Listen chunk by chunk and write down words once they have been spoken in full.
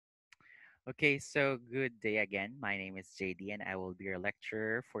Okay, so good day again. My name is JD and I will be your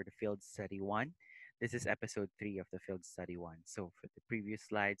lecturer for the Field Study 1. This is episode 3 of the Field Study 1. So, for the previous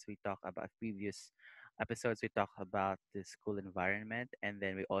slides, we talked about previous episodes, we talked about the school environment, and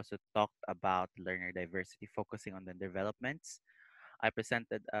then we also talked about learner diversity, focusing on the developments. I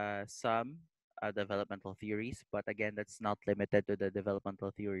presented some developmental theories, but again, that's not limited to the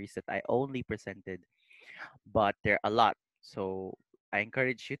developmental theories that I only presented, but there are a lot. So I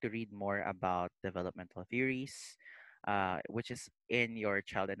encourage you to read more about developmental theories, which is in your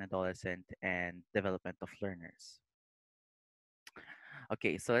child and adolescent and development of learners.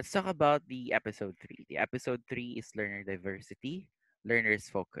 Okay, so let's talk about the episode 3. The episode 3 is learner diversity, learners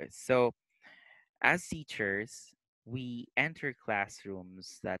focus. So as teachers, we enter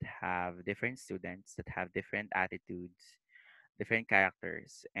classrooms that have different students that have different attitudes, different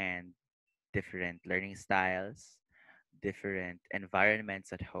characters, and different learning styles, different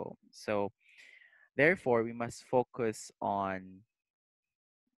environments at home. So, therefore, we must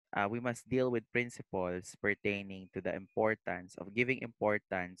deal with principles pertaining to the importance of giving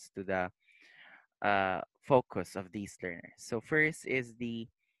importance to the focus of these learners. So, first is the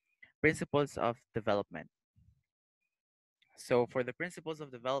principles of development. So, for the principles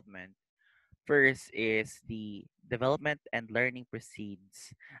of development, first is the development and learning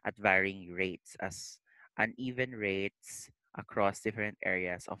proceeds at varying rates as uneven rates across different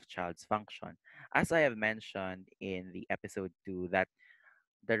areas of child's function. As I have mentioned in the episode 2 that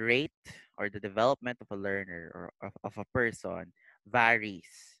the rate or the development of a learner or of a person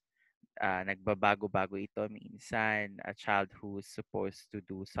varies. Nagbabago-bago ito. Minsan, a child who's supposed to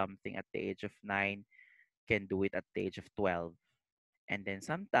do something at the age of 9 can do it at the age of 12. And then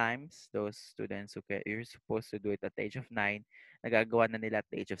sometimes those students you're supposed to do it at the age of 9, nagagawa na nila at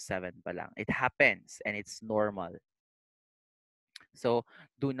the age of 7 pa lang. It happens and it's normal. So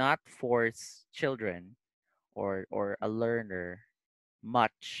do not force children or a learner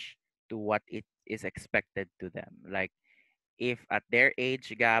much to what it is expected to them. Like if at their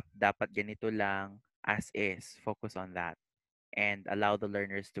age gap dapat ganito lang as is, focus on that and allow the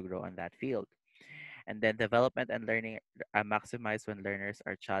learners to grow on that field. And then development and learning are maximized when learners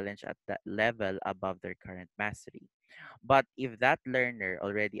are challenged at that level above their current mastery. But if that learner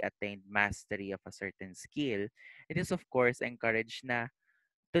already attained mastery of a certain skill, it is of course encouraged na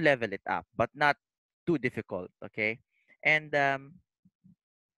to level it up, but not too difficult, okay? And there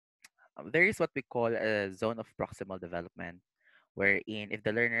is what we call a zone of proximal development, wherein if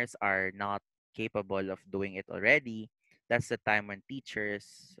the learners are not capable of doing it already, that's the time when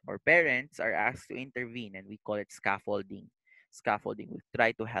teachers or parents are asked to intervene, and we call it scaffolding. Scaffolding, we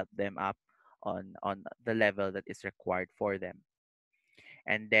try to help them up on the level that is required for them.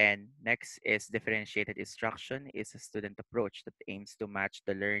 And then next is differentiated instruction is a student approach that aims to match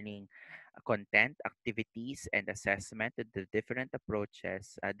the learning content, activities, and assessment to the different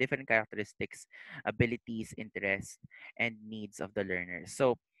approaches, different characteristics, abilities, interests, and needs of the learner.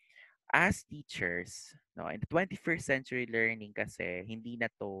 So as teachers, no, in the 21st century learning kasi, hindi na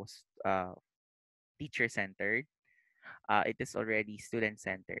to teacher-centered. It is already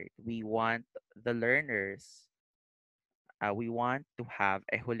student-centered. We want to have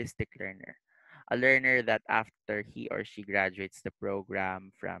a holistic learner, a learner that after he or she graduates the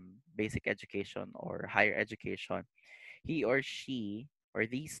program from basic education or higher education, he or she or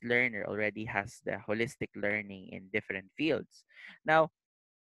this learner already has the holistic learning in different fields. Now,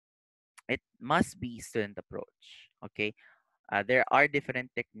 it must be student approach. Okay, there are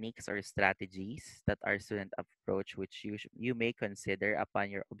different techniques or strategies that are student approach, which you may consider upon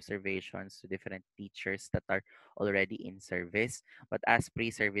your observations to different teachers that are already in service. But as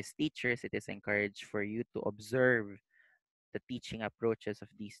pre-service teachers, it is encouraged for you to observe the teaching approaches of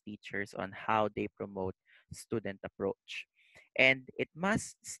these teachers on how they promote student approach. And it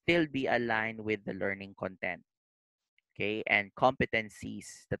must still be aligned with the learning content, okay, and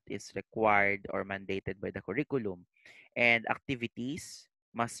competencies that is required or mandated by the curriculum. And activities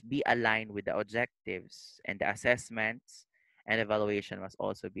must be aligned with the objectives, and the assessments and evaluation must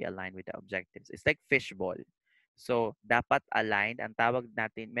also be aligned with the objectives. It's like fishbowl. So, dapat aligned. Ang tawag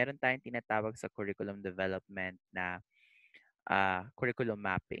natin, meron tayong tinatawag sa curriculum development na curriculum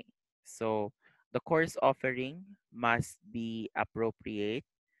mapping. So, the course offering must be appropriate.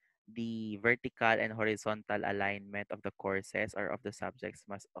 The vertical and horizontal alignment of the courses or of the subjects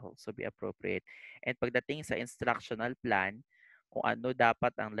must also be appropriate. And pagdating sa instructional plan, kung ano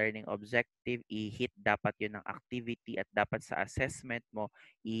dapat ang learning objective, i-hit dapat yun ng activity at dapat sa assessment mo,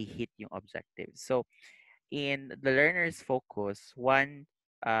 i-hit yung objective. So, in the learner's focus, one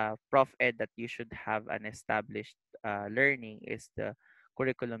prof ed that you should have an established learning is the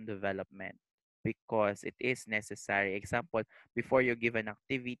curriculum development because it is necessary. Example, before you give an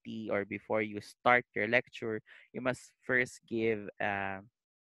activity or before you start your lecture, you must first give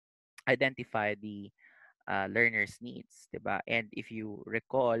identify the learner's needs, diba? And if you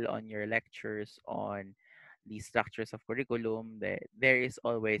recall on your lectures on the structures of curriculum, there is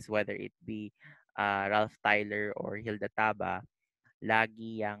always, whether it be Ralph Tyler or Hilda Taba,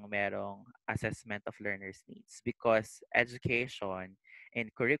 lagi yang merong assessment of learners' needs because education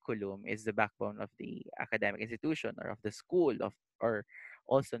and curriculum is the backbone of the academic institution or of the school of or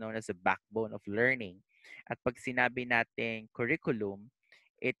also known as the backbone of learning. At pag sinabi nating curriculum,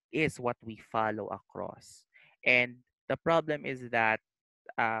 it is what we follow across. And the problem is that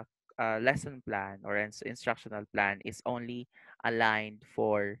uh, a lesson plan or an instructional plan is only aligned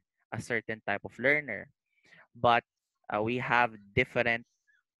for a certain type of learner, but we have different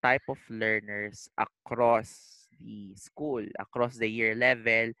type of learners across the school, across the year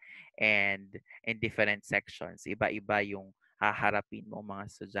level, and in different sections. Iba-iba yung haharapin mo mga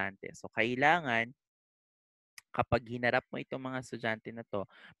estudyante. So, kailangan kapag hinarap mo itong mga estudyante na to,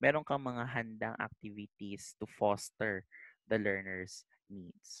 meron kang mga handang activities to foster the learner's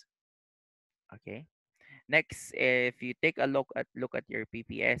needs. Okay? Next, if you take a look at your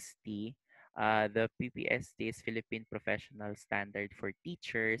PPST, the PPST is Philippine Professional Standard for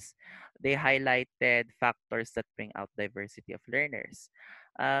Teachers. They highlighted factors that bring out diversity of learners.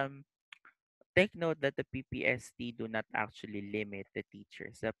 Um, Take note that the PPST do not actually limit the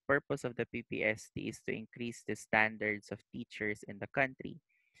teachers. The purpose of the PPST is to increase the standards of teachers in the country.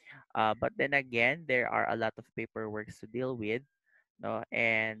 But then again, there are a lot of paperwork to deal with, no,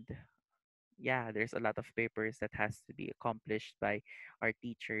 and yeah, there's a lot of papers that has to be accomplished by our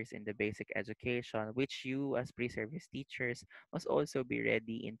teachers in the basic education, which you as pre-service teachers must also be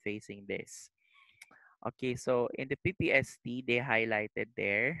ready in facing this. Okay, so in the PPST, they highlighted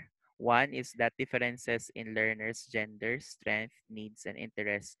there. One is that differences in learners' gender, strength, needs, and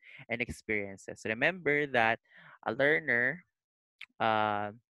interests and experiences. Remember that a uh,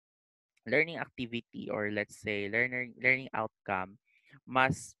 learning activity, or let's say learning outcome,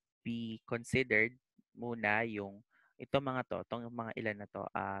 must be considered muna yung itong mga ilan na to,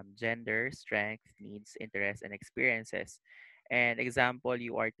 gender, strength, needs, interests, and experiences. And example,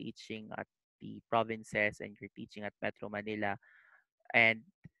 you are teaching at the provinces and you're teaching at Metro Manila, and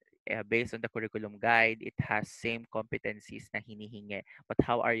based on the curriculum guide, it has same competencies na hinihingi. But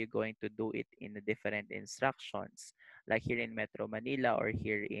how are you going to do it in the different instructions? Like here in Metro Manila or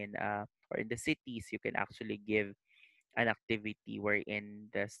here in or in the cities, you can actually give an activity wherein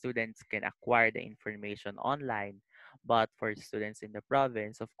the students can acquire the information online. But for students in the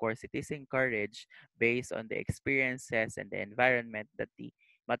province, of course, it is encouraged based on the experiences and the environment that the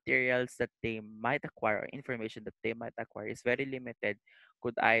materials that they might acquire or information that they might acquire is very limited,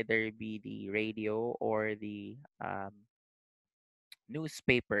 could either be the radio or the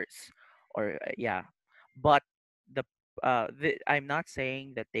newspapers or yeah. But I'm not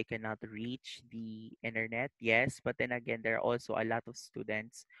saying that they cannot reach the internet, yes, but then again, there are also a lot of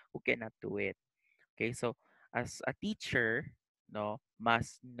students who cannot do it. Okay, so as a teacher, no,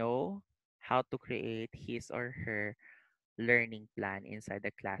 must know how to create his or her learning plan inside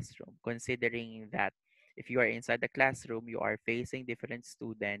the classroom, considering that if you are inside the classroom, you are facing different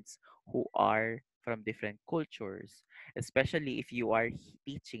students who are from different cultures, especially if you are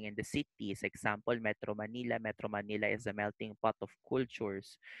teaching in the cities. Example, Metro Manila. Metro Manila is a melting pot of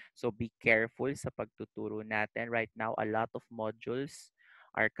cultures. So be careful sa pagtuturo natin. Right now, a lot of modules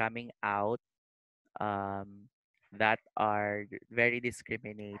are coming out that are very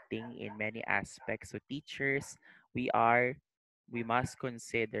discriminating in many aspects. So teachers, we are we must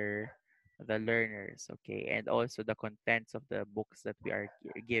consider the learners, okay, and also the contents of the books that we are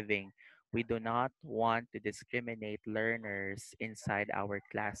giving. We do not want to discriminate learners inside our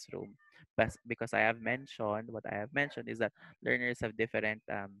classroom, but because what I have mentioned is that learners have different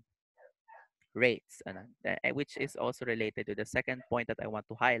rates, which is also related to the second point that I want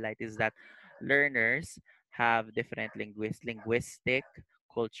to highlight, is that learners have different linguistic,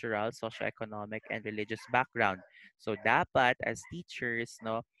 cultural, socioeconomic, and religious background. So dapat as teachers,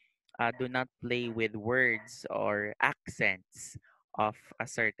 no, do not play with words or accents of a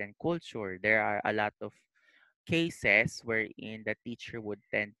certain culture. There are a lot of cases wherein the teacher would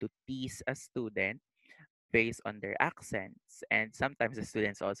tend to tease a student based on their accents, and sometimes the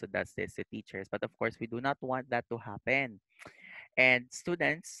students also does this to teachers, but of course we do not want that to happen. And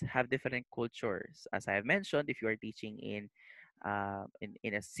students have different cultures, as I have mentioned. If you are teaching in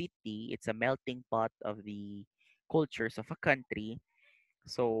a city, it's a melting pot of the cultures of a country.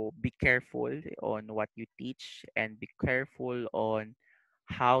 So be careful on what you teach and be careful on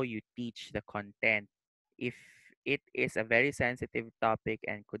how you teach the content. If it is a very sensitive topic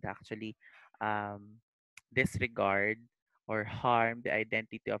and could actually um, disregard or harm the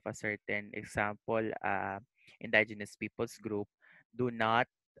identity of a certain example, indigenous peoples group, do not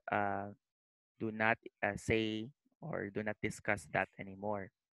uh, say or do not discuss that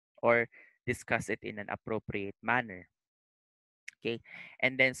anymore, or discuss it in an appropriate manner. Okay,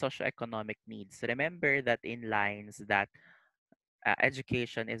 and then socioeconomic needs. Remember that in lines that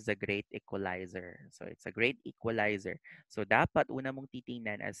education is the great equalizer. So it's a great equalizer. So dapat una mong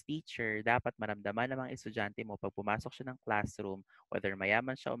titingnan as teacher, dapat maramdaman ng mga estudyante mo pag pumasok siya ng classroom, whether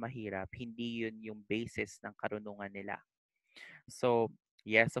mayaman siya o mahirap, hindi yun yung basis ng karunungan nila. So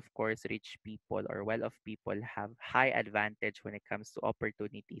yes, of course, rich people or well-off people have high advantage when it comes to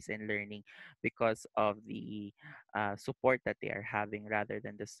opportunities and learning because of the support that they are having rather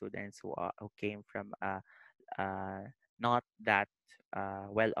than the students who came from uh, not that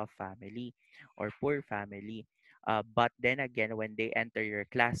well-off family or poor family. But then again, when they enter your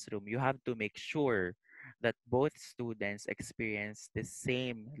classroom, you have to make sure that both students experience the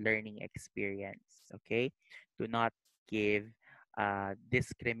same learning experience. Okay, do not give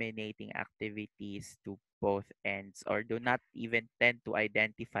discriminating activities to both ends, or do not even tend to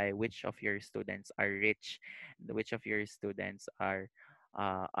identify which of your students are rich, which of your students are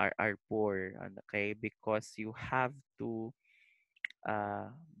poor. Okay, because you have to uh,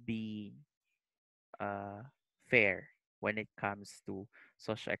 be uh, fair when it comes to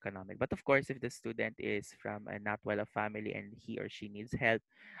socioeconomic. But of course, if the student is from a not well off family and he or she needs help,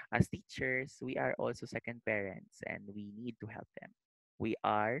 as teachers, we are also second parents and we need to help them. We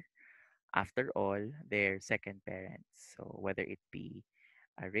are, after all, their second parents. So whether it be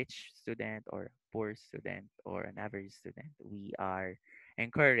a rich student or a poor student or an average student, we are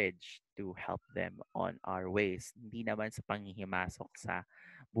encouraged to help them on our ways. Hindi naman sa panghihimasok sa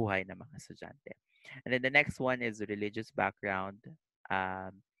buhay ng mga estudyante. And then the next one is religious background.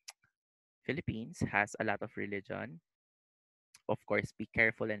 Um, Philippines has a lot of religion. Of course, be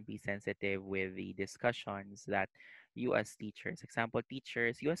careful and be sensitive with the discussions that you as teachers, example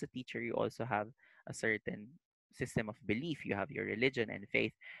teachers, you as a teacher, you also have a certain system of belief. You have your religion and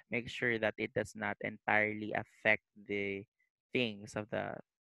faith. Make sure that it does not entirely affect the things of the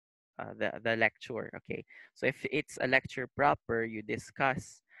lecture. Okay, so if it's a lecture proper, you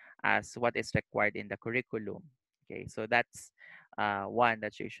discuss as what is required in the curriculum. Okay, so that's one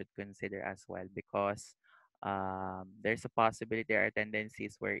that you should consider as well, because there's a possibility, there are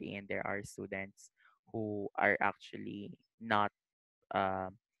tendencies wherein there are students who are actually not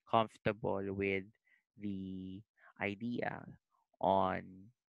um, comfortable with the idea on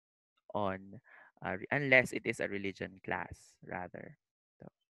unless it is a religion class rather. So,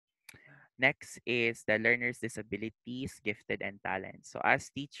 next is the learner's disabilities, gifted, and talent. So as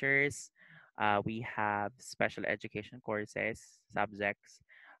teachers, we have special education courses, subjects,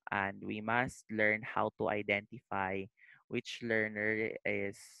 and we must learn how to identify which learner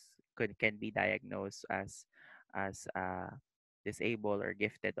can be diagnosed as disabled or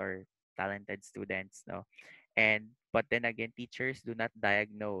gifted or talented students. No, and but then again, teachers do not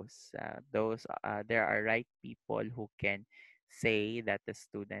diagnose those. There are right people who can say that the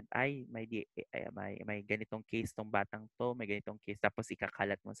student ay may ganitong case tong batang to, may ganitong case, tapos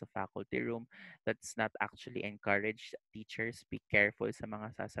ikakalat mo sa faculty room. That's not actually encouraged. Teachers, be careful sa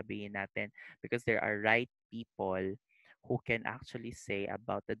mga sasabihin natin, because there are right people who can actually say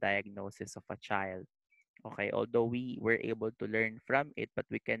about the diagnosis of a child. Okay, although we were able to learn from it, but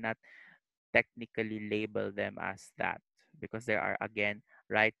we cannot technically label them as that, because there are again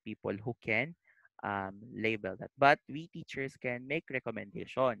right people who can label that. But we teachers can make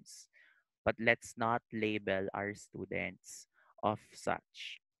recommendations, but let's not label our students of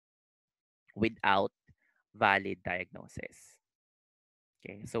such without valid diagnosis.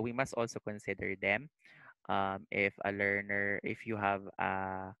 Okay, so we must also consider them. If a learner, if you have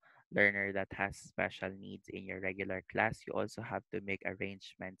a learner that has special needs in your regular class, you also have to make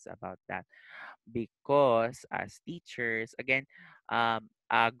arrangements about that, because as teachers, again,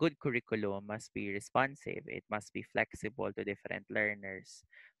 a good curriculum must be responsive. It must be flexible to different learners.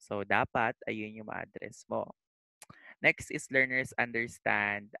 So dapat ayun yung ma-address mo. Next is learners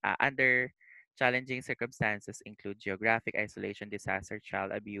understand under challenging circumstances include geographic isolation, disaster,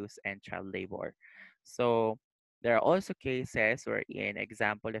 child abuse, and child labor. So there are also cases where, in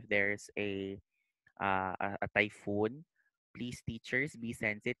example, if there's a typhoon, please teachers be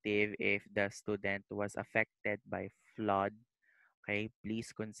sensitive if the student was affected by flood. Okay,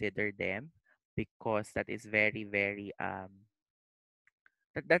 please consider them, because that is very very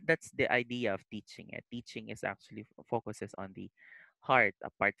that's the idea of teaching. Teaching is actually focuses on the heart,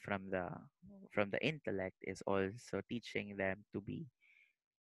 apart from the intellect, is also teaching them to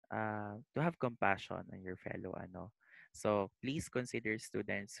have compassion on your fellow ano. So please consider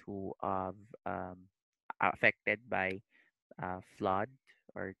students who are affected by flood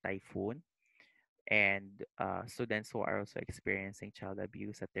or typhoon, and students who are also experiencing child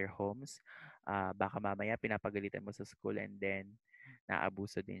abuse at their homes. Baka mamaya pinapagalitan mo sa school and then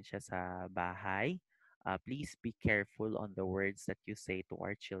naabuso din siya sa bahay. Please be careful on the words that you say to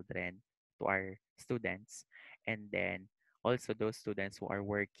our children, to our students, and then also those students who are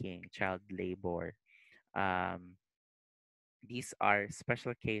working child labor. Um, these are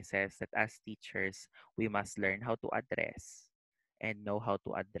special cases that as teachers, we must learn how to address and know how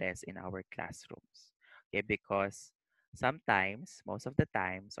to address in our classrooms. Okay, because sometimes, most of the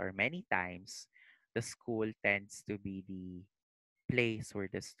times, or many times, the school tends to be the place where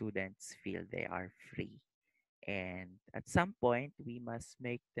the students feel they are free. And at some point, we must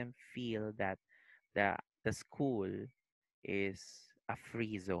make them feel that the, the school is a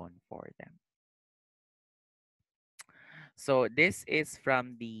free zone for them. So this is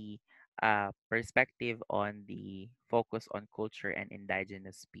from the perspective on the focus on culture and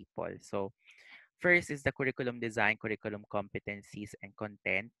indigenous people. So first is the curriculum design, curriculum competencies, and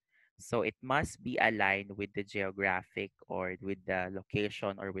content. So it must be aligned with the geographic or with the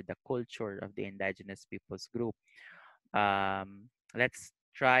location or with the culture of the indigenous peoples group. Let's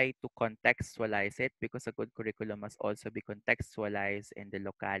try to contextualize it because a good curriculum must also be contextualized in the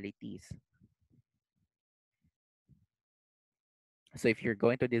localities. So if you're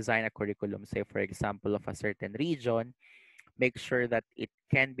going to design a curriculum, say for example, of a certain region, make sure that it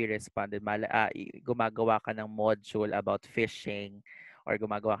can be responded. Gumagawa ka ng module about fishing or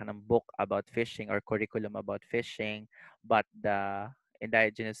gumagawa ka ng book about fishing or curriculum about fishing, but the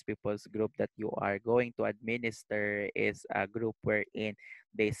indigenous peoples group that you are going to administer is a group wherein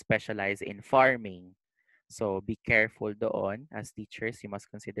they specialize in farming. So be careful doon. As teachers, you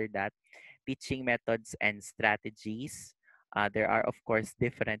must consider that. Teaching methods and strategies. There are, of course,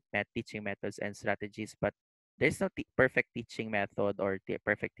 different teaching methods and strategies, but there's no perfect teaching method or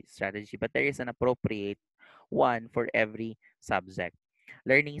perfect strategy, but there is an appropriate one for every subject.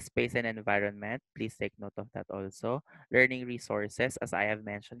 Learning space and environment, please take note of that also. Learning resources, as I have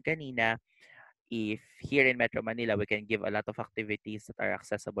mentioned kanina, if here in Metro Manila, we can give a lot of activities that are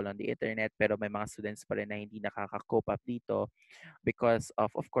accessible on the internet, pero may mga students pa rin na hindi nakaka-cope up dito because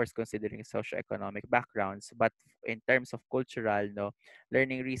of course, considering socioeconomic backgrounds. But in terms of cultural, no,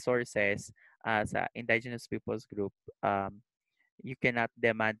 learning resources as a indigenous peoples group, you cannot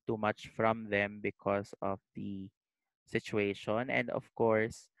demand too much from them because of the situation. And of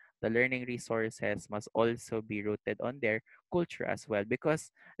course, the learning resources must also be rooted on their culture as well, because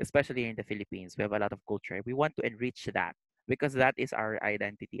especially in the Philippines, we have a lot of culture. We want to enrich that because that is our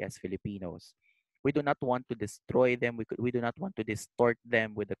identity as Filipinos. We do not want to destroy them. We do not want to distort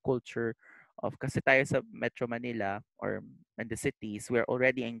them with the culture of, kasi tayo sa Metro Manila or in the cities, we're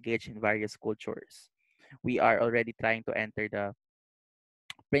already engaged in various cultures. We are already trying to enter the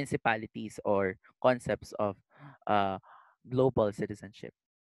principalities or concepts of uh, global citizenship.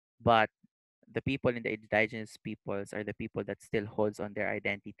 But the people in the indigenous peoples are the people that still holds on their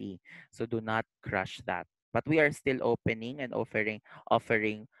identity. So do not crush that. But we are still opening and offering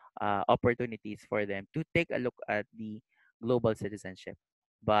opportunities for them to take a look at the global citizenship.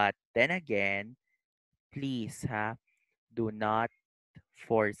 But then again, please do not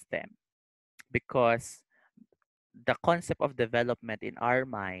force them, because the concept of development in our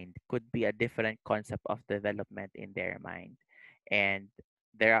mind could be a different concept of development in their mind. And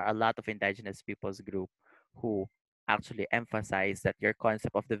there are a lot of indigenous peoples group who actually emphasize that your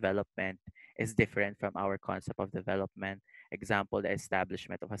concept of development is different from our concept of development. Example, the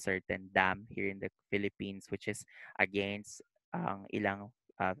establishment of a certain dam here in the Philippines, which is against ilang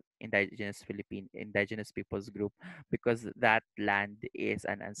indigenous peoples group, because that land is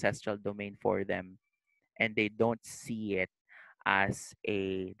an ancestral domain for them and they don't see it as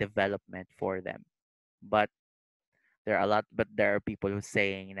a development for them. But there are people who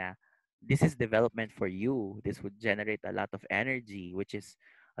saying that this is development for you. This would generate a lot of energy, which is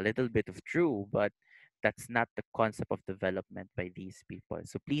a little bit of true, but that's not the concept of development by these people.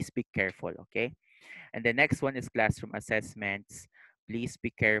 So please be careful, okay? And the next one is classroom assessments. Please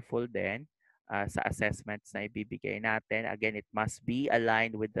be careful then sa assessments na ibibigay natin. Again, it must be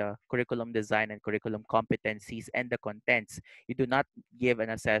aligned with the curriculum design and curriculum competencies and the contents. You do not give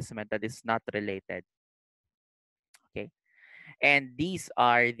an assessment that is not related. Okay. And these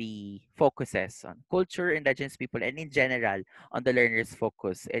are the focuses on culture, indigenous people, and in general on the learner's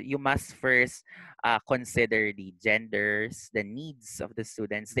focus. You must first consider the genders, the needs of the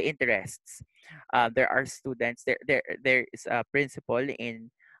students, the interests. There are students, there is a principle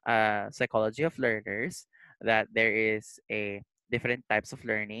in psychology of learners that there is a different types of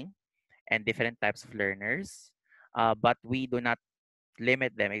learning and different types of learners, but we do not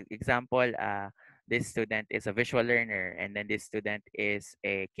limit them. Example, this student is a visual learner and then this student is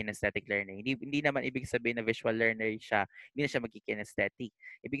a kinesthetic learner. Hindi naman ibig sabihin na visual learner siya, hindi na siya magki-kinesthetic.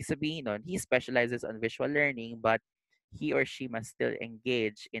 Ibig sabihin nun, he specializes on visual learning but he or she must still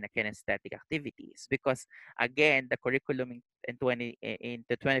engage in a kinesthetic activities because again the curriculum in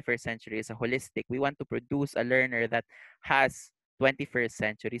the 21st century is a holistic. We want to produce a learner that has 21st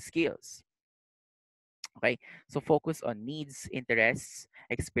century skills. Okay, so focus on needs, interests,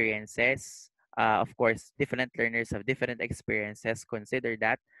 experiences. Of course, different learners have different experiences. Consider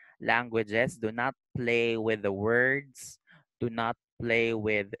that languages. Do not play with the words. Do not play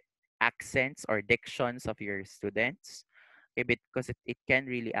with accents or dictions of your students. Okay, because it can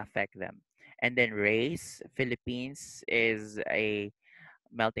really affect them. And then race. Philippines is a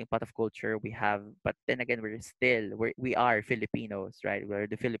melting pot of culture we have, but then again we are Filipinos, right? We're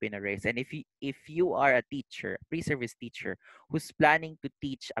the Filipino race. And if you are a teacher, pre-service teacher who's planning to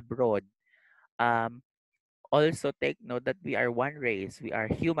teach abroad, um also take note that we are one race, we are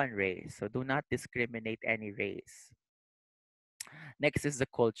human race, so do not discriminate any race. Next is the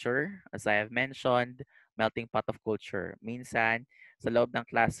culture. As I have mentioned, melting pot of culture. Minsan, sa loob ng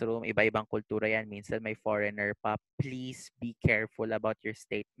classroom, iba-ibang kultura yan. Minsan may foreigner pa. Please be careful about your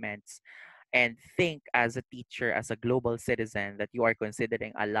statements and think as a teacher, as a global citizen, that you are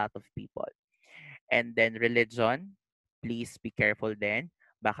considering a lot of people. And then religion, please be careful then.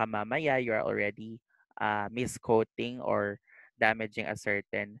 Baka mamaya you are already misquoting or damaging a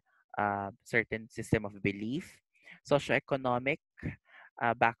certain system of belief. Socioeconomic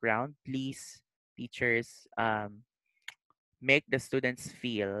background, please, teachers, make the students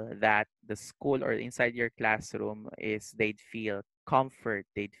feel that the school or inside your classroom is they'd feel comfort,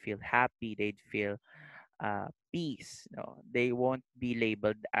 they'd feel happy, they'd feel peace. No, they won't be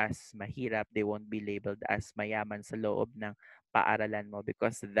labeled as mahirap, they won't be labeled as mayaman sa loob ng paaralan mo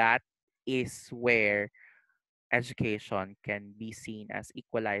because that is where education can be seen as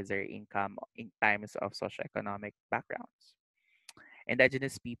equalizer income in times of socioeconomic backgrounds.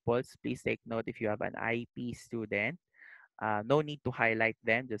 Indigenous peoples, please take note if you have an IP student, no need to highlight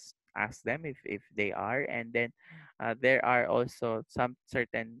them, just ask them if they are. And then there are also some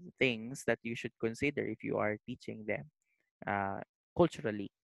certain things that you should consider if you are teaching them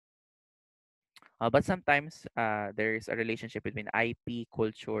culturally. But sometimes there is a relationship between IP,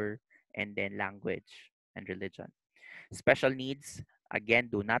 culture, and then language and religion. Special needs, again,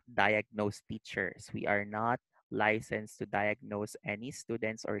 do not diagnose teachers. We are not licensed to diagnose any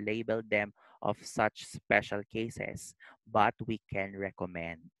students or label them of such special cases, but we can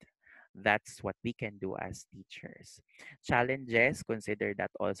recommend. That's what we can do as teachers. Challenges, consider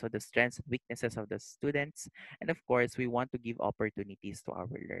that also the strengths and weaknesses of the students. And of course, we want to give opportunities to our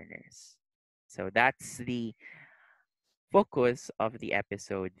learners. So that's the focus of the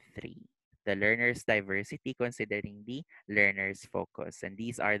episode 3, the learner's diversity considering the learner's focus. And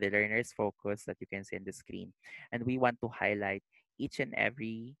these are the learner's focus that you can see on the screen. And we want to highlight each and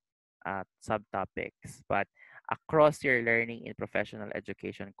every subtopics. But across your learning in professional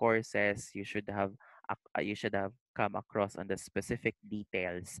education courses, you should have come across on the specific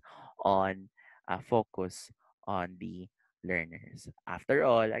details on focus on the learners. After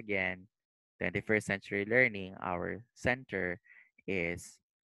all, again, 21st century learning, our center is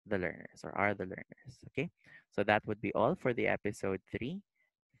the learners or are the learners. Okay. So that would be all for the episode 3.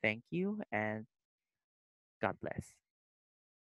 Thank you and God bless.